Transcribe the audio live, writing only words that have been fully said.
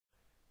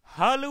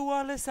Hallo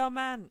alle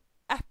sammen!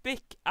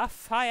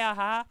 Epicdimifi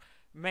her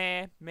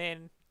med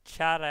min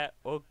kjære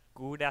og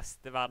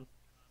godeste venn.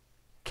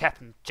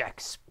 Captain Jack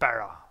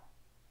Sparrow.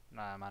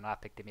 Nei, men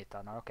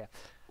Epicdimitar. Nei, ok.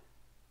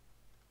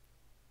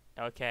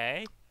 OK?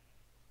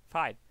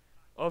 Fine.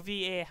 Og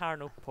vi er her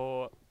nå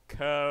på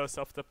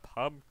Curse of the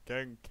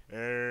Pumpkin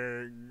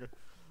King.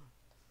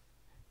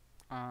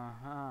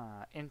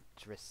 Aha,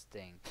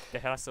 interesting.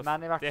 Det høres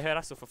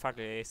så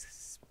forferdelig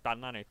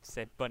spennende ut.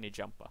 Se bunny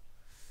jumper.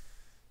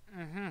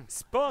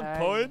 Spawn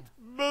point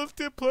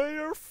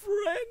multiplayer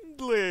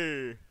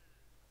friendly.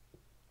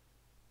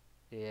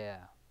 Yeah.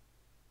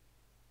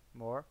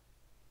 More?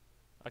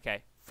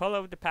 Okay.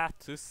 Follow the path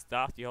to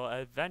start your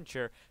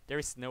adventure. There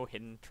is no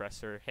hidden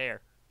treasure here.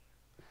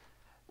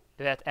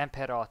 Du vet, en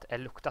pirat, jeg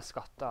lukter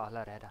skatter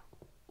allerede.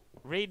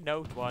 Read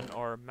note 1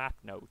 or map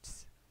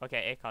notes. Ok,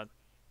 jeg kan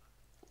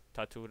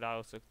ta to der,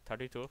 og så tar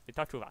du to. Vi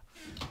tar to hver.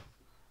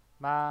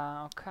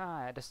 Men, ok,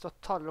 det står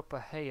tall opp på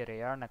høyre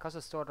hjørne. Hva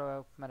så står det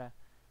opp med det?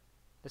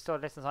 Det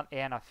står liksom sånn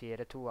 1 av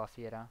 4, 2 av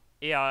 4.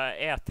 Ja,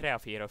 3 av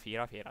 4 og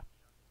 4 av 4.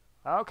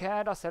 Ok,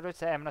 da ser det ut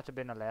som jeg er nødt til å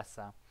begynne å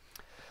lese.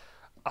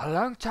 A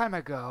long time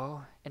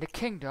ago, in the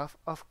kingdom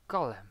of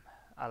Gollum,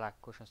 eller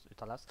hvordan det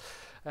uttales,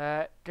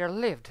 there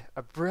lived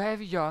a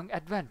brave young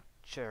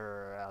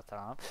adventurer,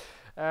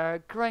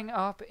 growing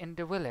up in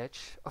the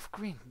village of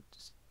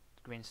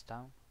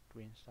Greenstone,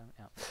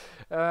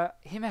 yeah.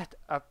 He met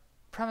a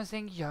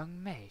promising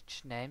young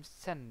mage named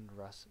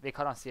Senros. Vi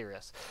kaller han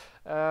Sirius.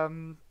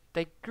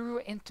 They grew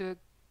into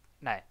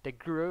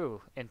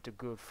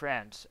good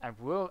friends and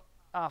will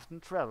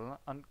often travel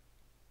on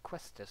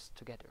quests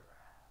together.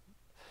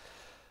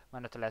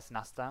 Man er nødt til å lese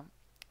neste.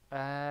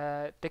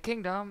 The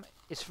kingdom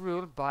is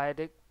ruled by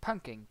the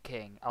Pumpkin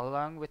King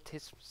along with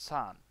his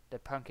son, the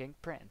Pumpkin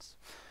Prince.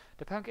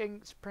 The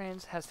Pumpkin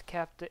Prince has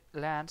kept the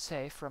land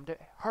safe from the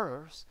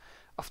horrors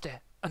of the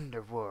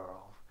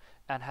underworld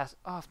and has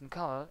often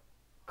called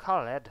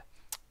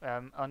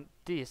on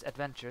these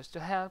adventures to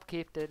help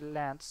keep the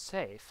land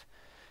safe.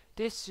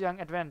 This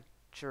young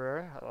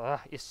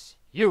adventurer is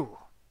you.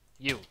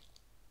 Ja,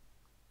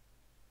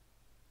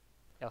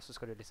 så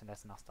skal du liksom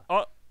lese neste.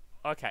 Oh,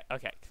 okay,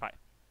 fine.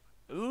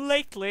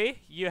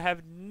 Lately, you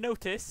have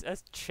noticed a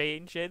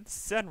change in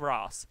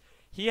Senros.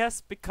 He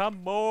has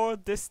become more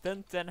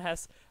distant and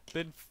has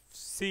been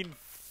seen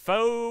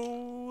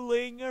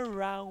fooling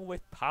around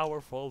with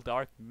powerful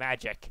dark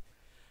magic.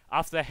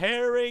 After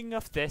hearing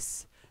of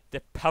this,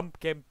 the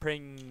Pumpkin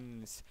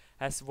Prince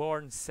has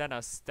warned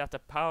Sennos that the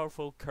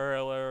powerful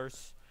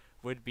curlers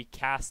would be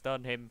cast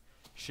on him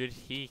should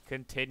he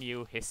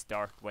continue his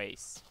dark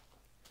ways.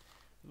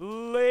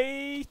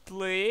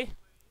 Lately,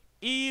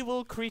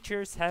 evil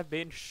creatures have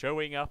been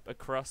showing up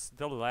across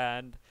the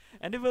land,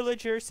 and the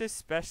villagers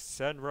suspect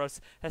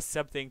Senros has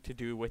something to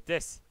do with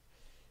this.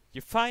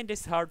 You find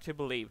this hard to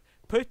believe.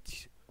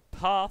 Put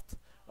part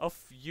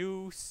of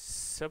you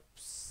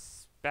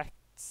suspects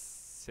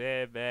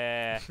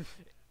there.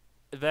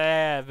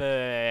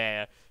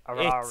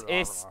 It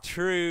is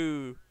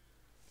true.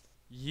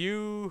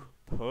 You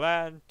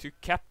plan to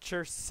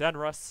capture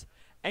Senros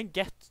and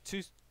get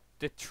to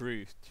the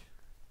truth.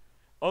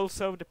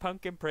 Also, the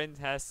Pumpkin Prince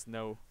has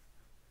gone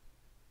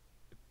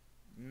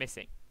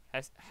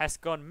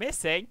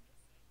missing.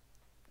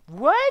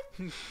 What?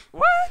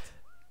 What?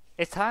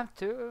 It's time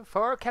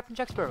for Captain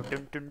Jack Sparrow.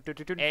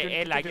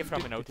 Jeg legger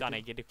frem en note,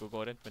 jeg gidder ikke å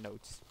gå rundt med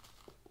notes.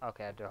 Ok,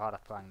 du har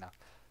et poeng da.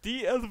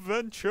 The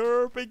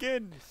adventure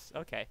begins.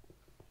 Ok.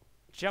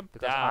 Jump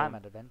Because down. I'm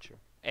an adventure.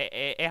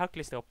 Jeg har ikke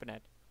lyst til å hoppe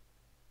ned.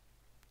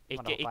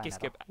 Ikke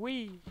skubb.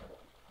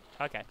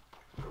 Ok.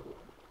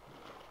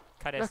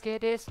 Hva er det? Look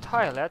at this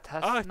toilet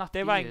has not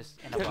been used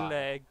in a while. Det var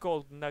en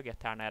golden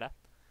nugget her nede.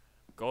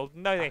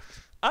 Golden nugget.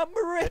 I'm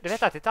rich! Du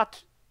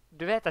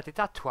vet at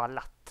dette er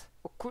toalett.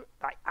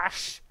 Nei,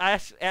 æsj!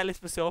 Æsj, jeg har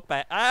lyst på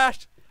såpe.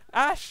 Æsj!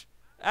 Æsj!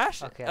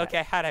 Æsj! Ok,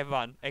 her er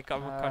vann. Jeg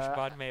kan kanskje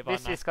bade med i vannet.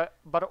 Hvis vi skal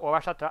bare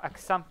oversette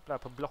eksempler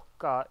på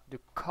blokker du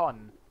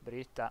kan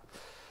bryte.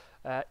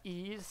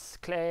 Is,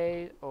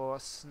 clay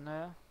og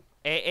snø.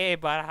 Jeg er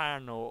bare her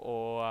nå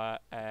og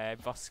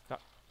vasker.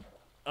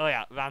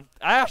 Åja, vent.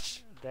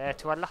 Æsj! Det er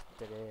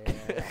toalettet det.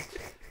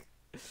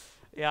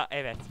 Ja,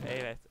 jeg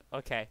vet.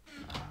 Ok.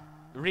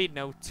 Read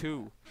note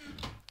 2.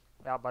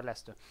 Ja, bare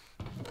les du.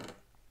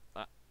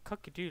 Kan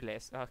ikke du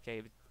lese?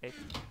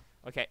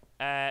 Ok,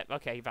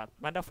 vent.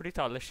 Men da får du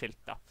ta alle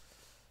skilt da.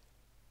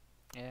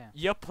 Yeah.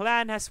 Your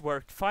plan has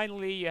worked.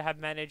 Finally, you have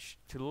managed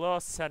to lure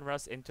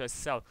Senros into a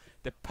cell.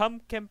 The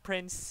Pumpkin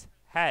Prince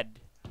had.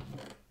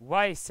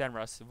 Why,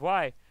 Senros?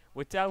 Why?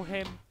 Without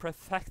him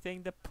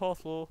protecting the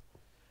portal,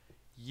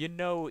 you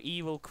know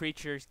evil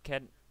creatures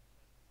can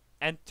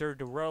enter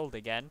the world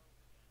again.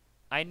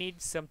 I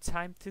need some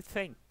time to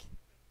think.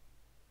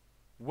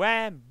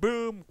 Wham!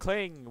 Boom!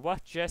 Cling!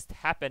 What just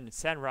happened,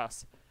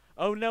 Senros?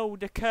 Oh no,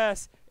 the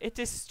curse! It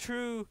is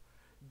true!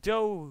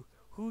 Though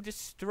who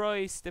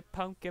destroys the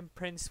Pumpkin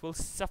Prince will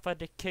suffer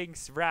the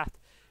king's wrath.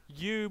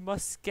 You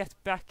must get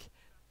back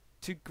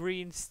to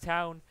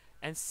Greenstown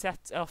and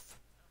set off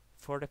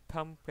for the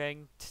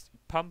Pumpkin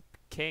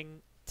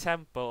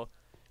temple.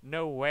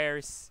 Now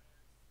where's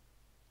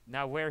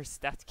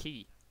that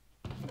key?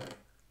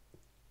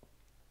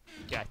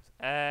 Greit.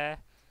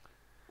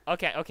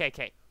 OK,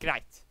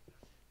 greit.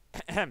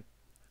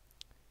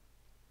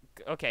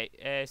 OK,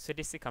 så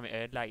disse kan vi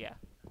ødelegge.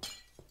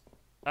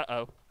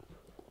 Uh-oh.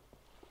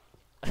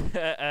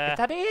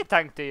 Dette hadde jeg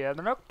tenkt å gjøre,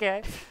 men OK.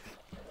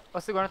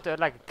 Og så går det til å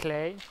ødelegge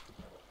clay.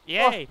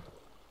 Yay!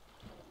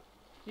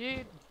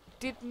 You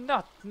did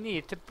not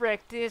need to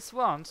break this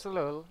once,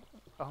 lol.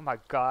 Oh my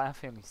god, I'm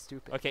feeling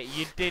stupid. OK,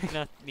 you did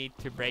not need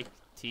to break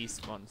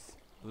these ones.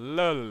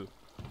 Lol.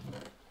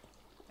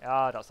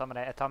 Ja da, samme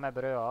det. Jeg tar med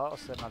brødet, og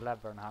så er den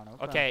leveren her nå.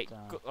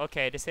 OK,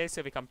 det ser ut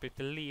som vi kan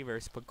putte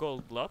levers på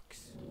gold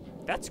blocks.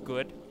 That's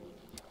good.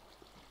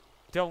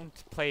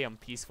 Don't play on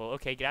peaceful.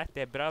 OK, greit.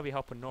 Det er bra vi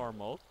har på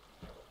normal.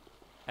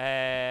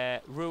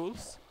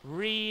 Rules.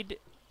 Read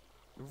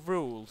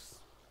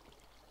rules.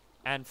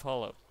 And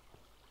follow.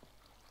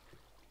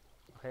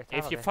 Okay,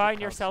 If you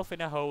find yourself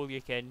in a hole,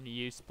 you can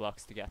use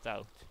blocks to get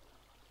out.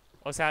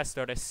 Og så her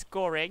står det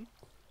scoring.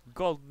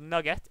 Gold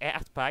nugget er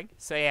 1 poeng,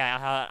 så jeg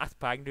har 1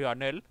 poeng, du har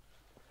 0.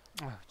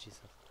 Oh,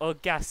 Jesus.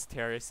 Og gas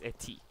tears er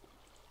 10.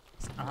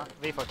 Aha,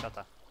 vi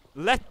fortsetter.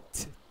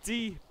 Let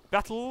the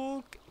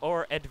battle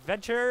or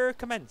adventure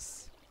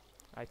commence,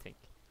 I think.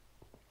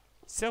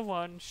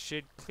 Someone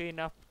should clean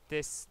up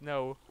this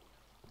snow.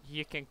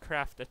 You can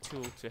craft a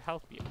tool to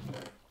help you.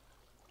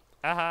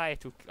 Aha, jeg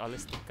tok alle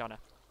stikkene.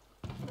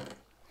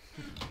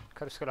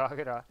 Hva du skal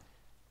lage da?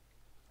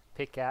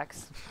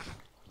 Pickaxe?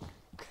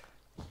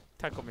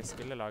 Tenk om vi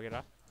skulle lage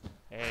det.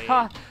 Hey.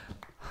 Ha!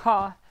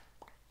 Ha!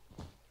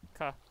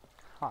 Hva?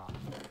 Ha.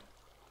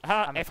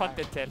 Aha, jeg fant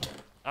det til.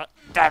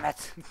 Damn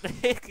it!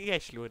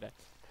 Jeg slo det.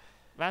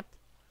 Vent.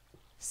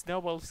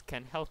 Snowballs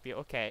can help you.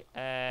 OK,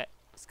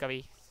 skal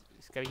vi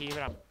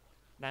hive dem?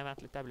 Nei,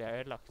 vent litt, der blir jeg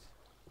ødelagt.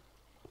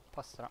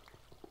 Pass da.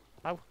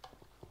 Au.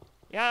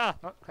 Ja!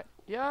 Okay.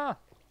 Ja!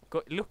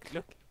 Lukk,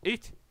 ut!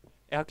 Jeg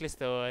har ikke lyst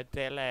til å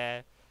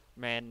dele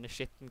med en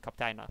skitten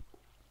kaptein her.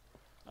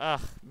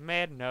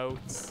 Mer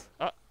notes.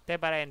 Det er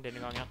bare en denne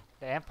gangen.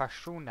 Det er en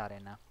person der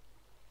inne.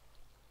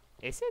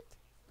 Is it?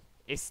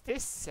 Is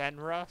this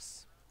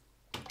Senras?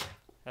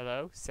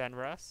 Hello,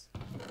 Senras?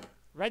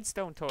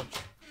 Redstone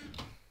torch.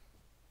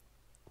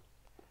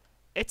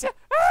 It's a...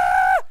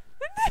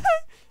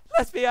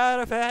 Let's be out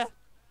of here!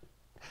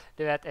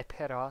 Du vet, jeg er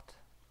pirat.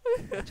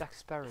 Jack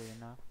Sparrow, you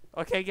know.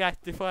 OK,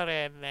 greit. Du får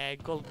en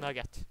gold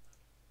nugget.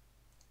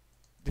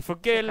 Du får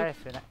gull.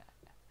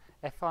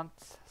 Jeg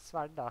fant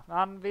sverd da.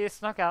 Men vi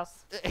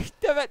snakkes.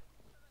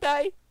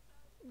 Nei!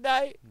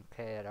 OK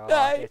da, det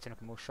er ikke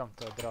noe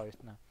morsomt å dra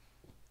uten det.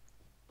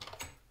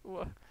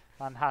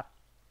 Men her.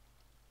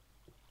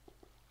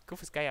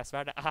 Hvorfor skal jeg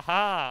sverde?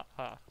 Aha!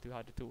 Du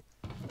hadde 2.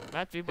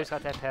 Vent, vi må... Husk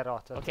at jeg er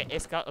pirat. OK,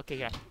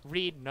 greit.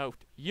 Read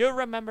note. You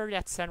remember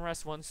that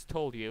Senras once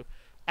told you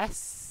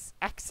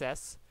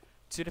access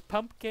to the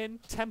pumpkin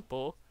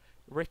temple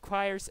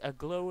requires a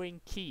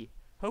glowing key.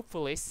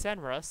 Hopefully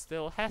Senra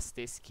still has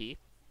this key.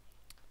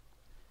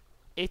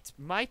 It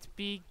might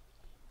be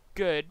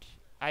good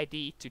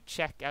idea to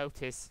check out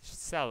his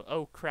cell.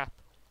 Oh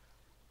crap.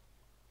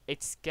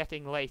 It's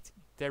getting late.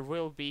 There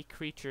will be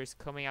creatures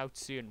coming out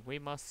soon. We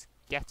must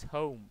get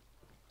home.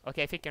 OK,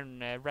 jeg fikk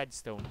en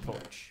redstone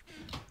torch.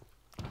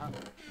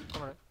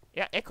 Kommer du?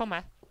 Ja, jeg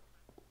kommer.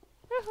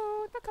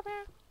 Joho, nå kommer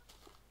jeg.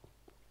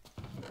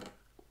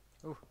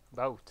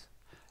 Boat.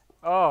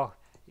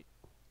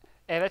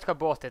 Jeg vet hva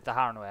båt dette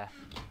her nå er.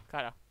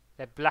 Hva da?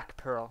 Det er Black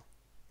Pearl.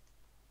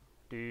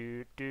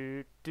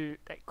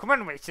 Nei, kom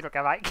igjen nå, ikke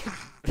noe vei.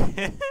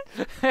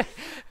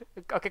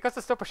 OK, hva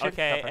som står på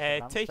skiltet?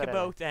 OK, take a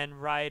boat and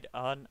ride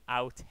on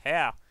out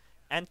here.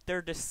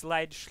 Enter the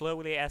slide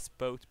slowly as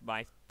boat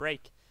might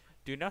break.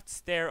 Do not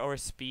steer or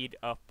speed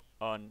up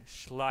on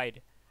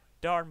slide.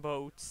 Darn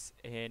boats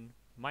in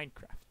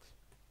Minecraft.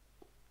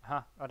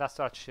 Aha, og der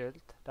står et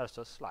skilt. Der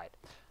står slide.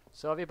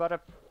 Så vi bare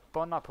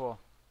bånder på.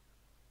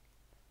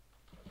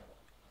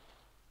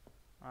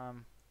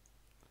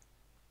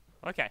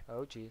 OK.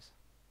 Oh, jeez.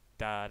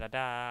 Imponert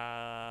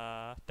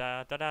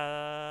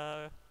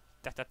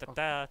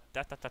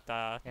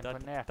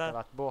over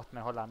at båten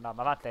min holder enda.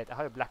 Men vent litt, jeg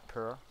har jo Black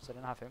Pearl, så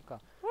denne her funker.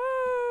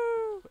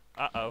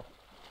 Uh-oh.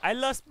 I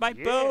lost my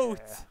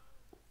boat!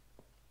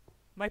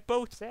 My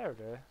boat! Ser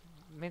du?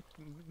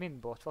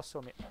 Min båt var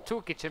så mye.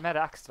 Tok ikke med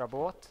det ekstra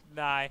båt?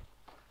 Nei.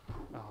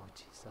 Oh,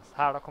 Jesus.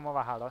 Her da, kom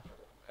over her da.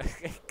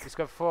 Du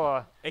skal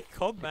få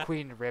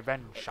Queen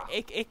Revenge.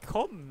 Jeg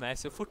kommer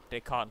så fort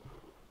jeg kan.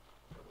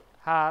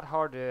 Her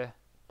har du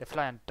The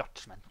Flying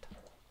Dutchman.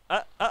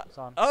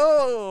 Sånn.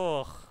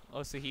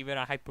 Og så hiver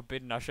jeg helt på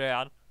bunnen av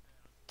sjøen.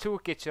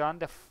 Tok ikke han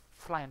The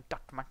Flying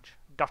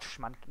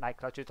Dutchman. Nei, jeg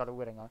klarer ikke å uttale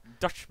ordet engang.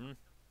 Dutchman.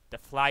 The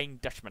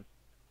Flying Dutchman.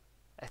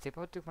 Jeg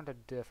tipper at du kommer til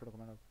å dø før du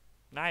kommer opp.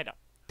 Neida.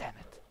 Damn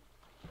it.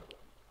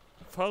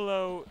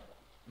 Follow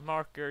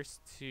markers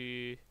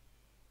to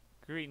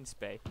Greens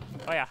Bay.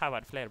 Ja, her var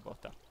det flere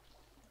båter.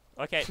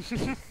 OK.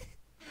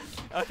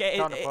 OK,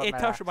 jeg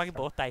tar så mange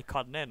båter jeg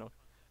kan nå.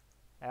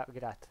 Ja,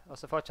 greit. Og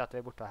så fortsetter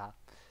vi bortover her.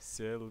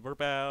 Silver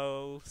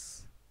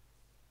bells.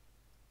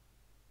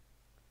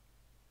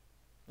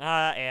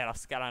 Jeg er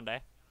raskere enn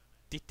det.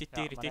 Ja,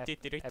 men jeg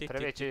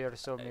prøver ikke å gjøre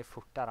det så mye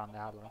fortere enn det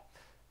heller.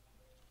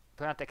 På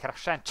grunn av at jeg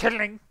krasjer en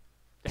kylling!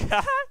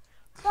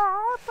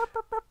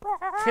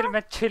 Til og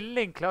med en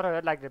kylling klarer å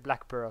ødelegge det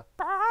Blackburrow.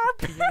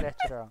 Pinlig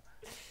ikke det.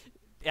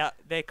 Ja,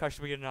 det er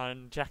kanskje på grunn av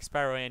en Jack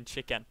Sparrow og en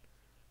chicken.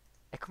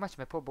 Jeg kommer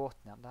ikke med på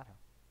båten igjen. Der, ja.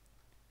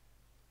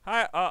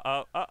 Hei,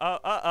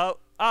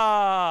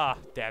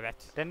 dammit.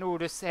 Det er nå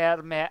du ser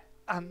med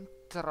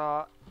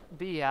entra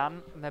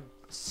byen med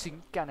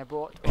synkende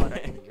båt. Og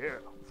det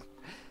yeah.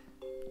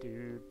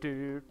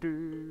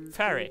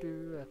 Ferry.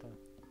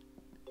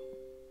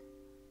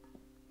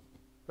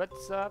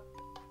 What's up?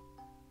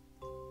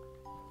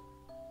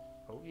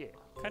 Oh yeah.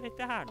 Hva er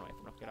dette her nå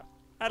for noe da?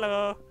 Hallo!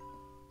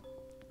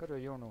 Hva du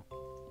gjør nå?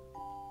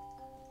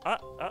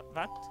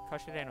 Vent.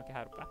 Kanskje det er noe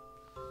her oppe?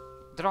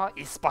 Dra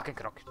i spaken,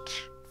 krok.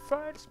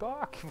 Feil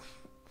spak!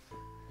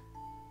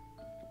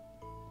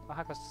 Og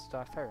her kan det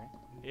stå ferry.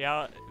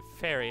 Ja,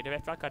 ferry. Du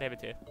vet vel hva det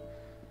betyr?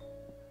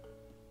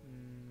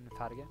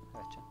 Ferge? Jeg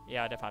vet ikke.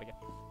 Ja, det er ferge.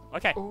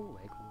 OK.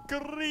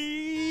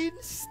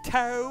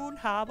 Greenstown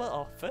Harbour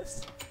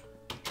Office.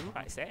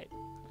 I see.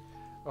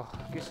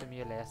 Gud, så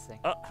mye lesing.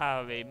 Her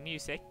har vi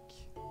musikk.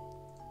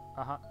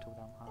 Aha, tog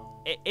den her.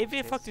 Jeg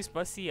vil faktisk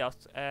bare si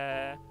at på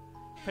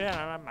en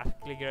eller annen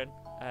merkelig grunn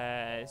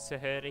så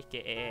hører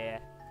ikke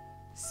jeg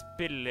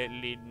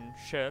spillelyden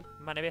selv,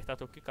 men jeg vet at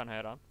dere kan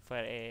høre den, for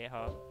jeg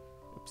har...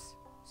 Ups,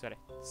 sorry.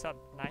 Sånn,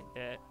 nei.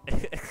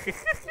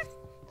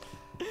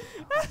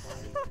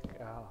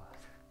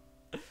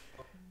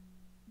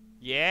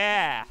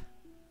 Yeah!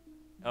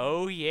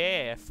 Oh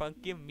yeah,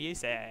 funky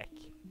music.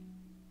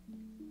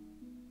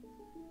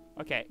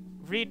 Ok,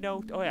 read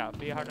note. Ja,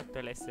 vi har nødt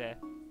til å lese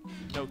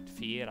note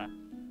 4.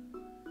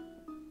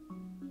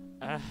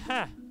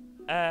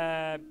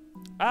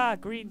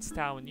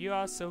 Greenstown, you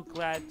are so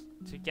glad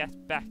to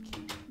get back.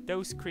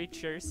 Those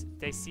creatures,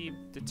 they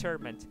seem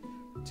determined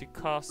to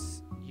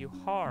cause you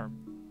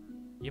harm.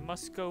 You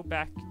must go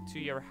back to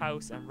your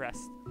house and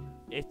rest.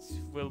 It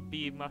will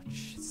be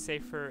much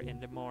safer in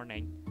the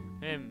morning.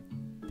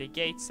 The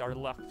gates are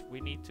locked.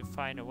 We need to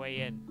find a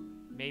way in.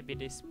 Maybe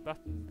this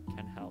button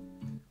can help.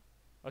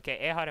 Ok,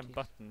 jeg har en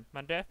button,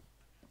 men du?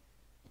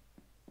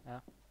 Ja.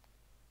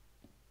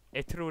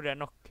 Jeg tror det er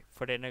nok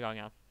for denne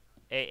gangen.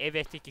 Jeg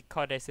vet ikke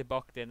hva det er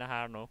bak denne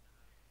her nå.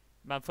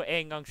 Men for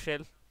en gangs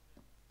skyld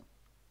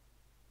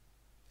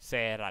så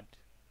er jeg redd.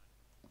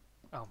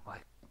 Oh my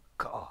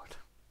god.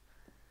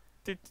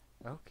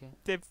 Ok.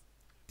 Det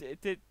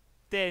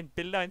er en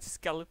bilde av en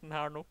skeleton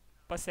her nå.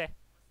 Bare se.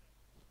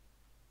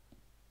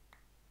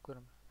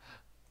 Hvordan?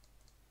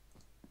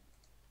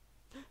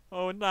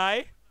 Å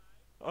nei.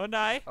 Å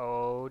nei.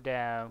 Oh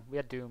damn, we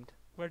are doomed.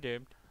 We're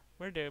doomed.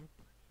 We're doomed.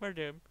 We're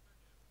doomed.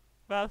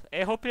 Vel,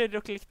 jeg håper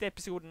dere likte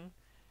episoden.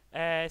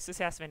 Så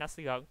ses vi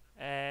neste gang.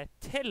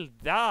 Til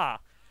da!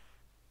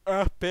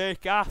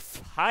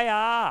 Epicdimifi!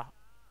 Heia!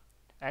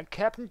 And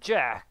Captain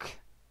Jack.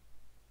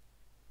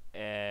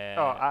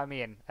 I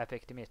mean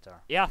Epicdimitar.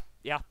 Ja.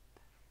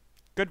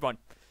 Good one.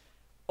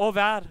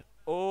 Over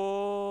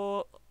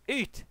og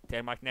ut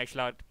til Mark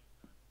Nekslad.